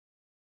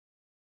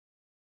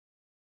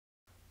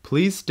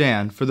Please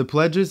stand for the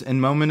pledges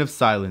and moment of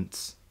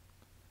silence.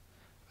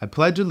 I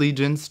pledge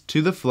allegiance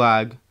to the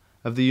flag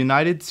of the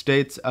United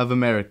States of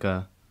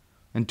America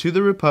and to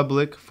the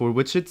republic for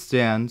which it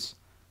stands,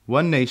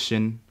 one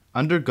nation,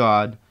 under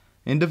God,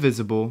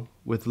 indivisible,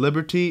 with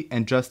liberty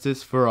and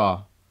justice for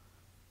all.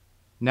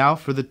 Now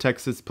for the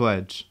Texas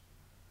Pledge.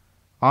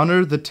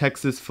 Honor the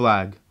Texas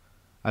flag.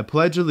 I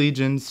pledge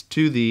allegiance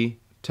to thee,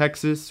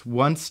 Texas,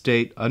 one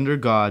state under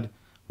God,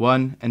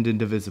 one and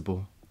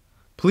indivisible.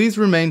 Please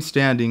remain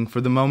standing for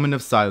the moment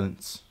of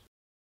silence.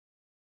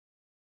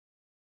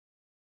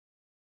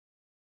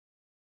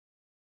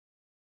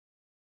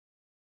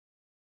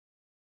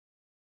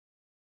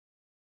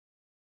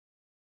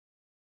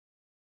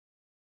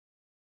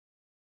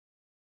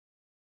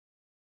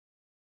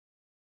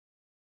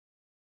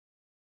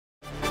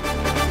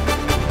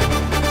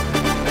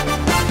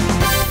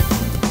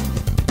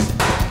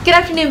 Good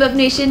afternoon, Buff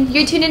Nation.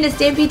 You're tuned in to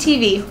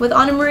StampedeTV with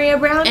Anna Maria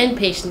Brown and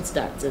Patience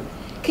Dotson.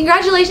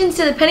 Congratulations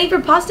to the Penny for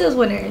Pastos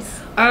winners.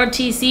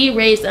 ROTC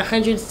raised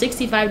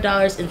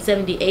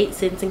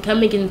 $165.78, and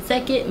coming in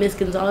second, Miss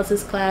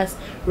Gonzalez's class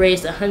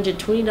raised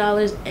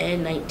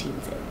 $120.19.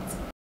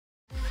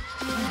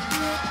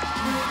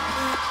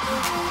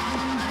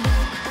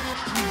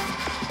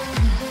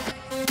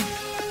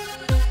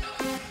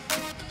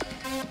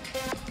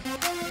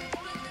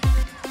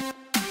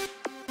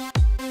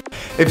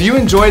 If you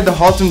enjoyed the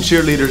Haltom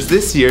cheerleaders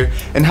this year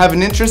and have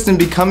an interest in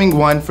becoming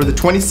one for the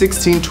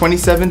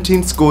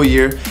 2016-2017 school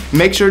year,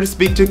 make sure to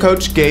speak to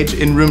Coach Gage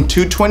in room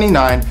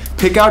 229,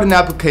 pick out an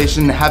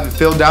application and have it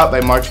filled out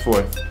by March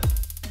 4th.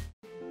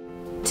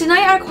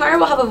 Tonight our choir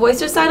will have a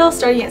voice recital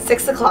starting at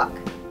 6 o'clock.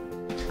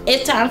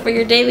 It's time for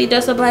your daily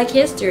dose of Black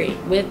history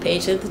with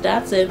Patience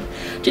Dotson.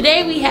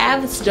 Today we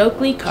have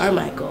Stokely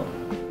Carmichael.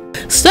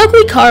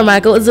 Stokely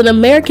Carmichael is an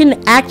American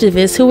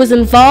activist who was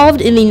involved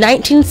in the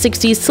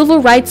 1960s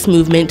civil rights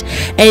movement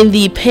and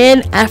the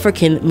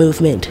Pan-African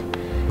movement.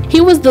 He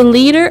was the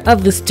leader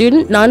of the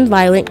Student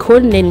Nonviolent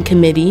Coordinating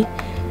Committee,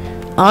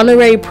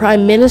 honorary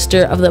Prime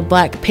Minister of the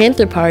Black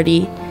Panther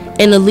Party,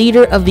 and the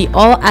leader of the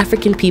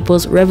All-African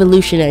People's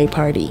Revolutionary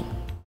Party.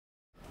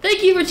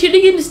 Thank you for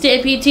tuning in to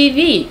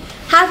StampedeTV.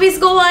 Happy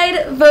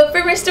school-wide Vote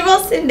for Mr.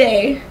 Wilson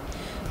Day.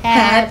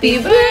 Happy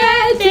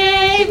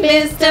birthday,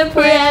 Mr.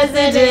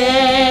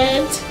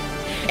 President.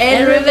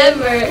 And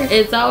remember,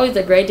 it's always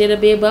a great day to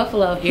be in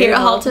Buffalo here at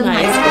Haltom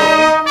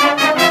High School.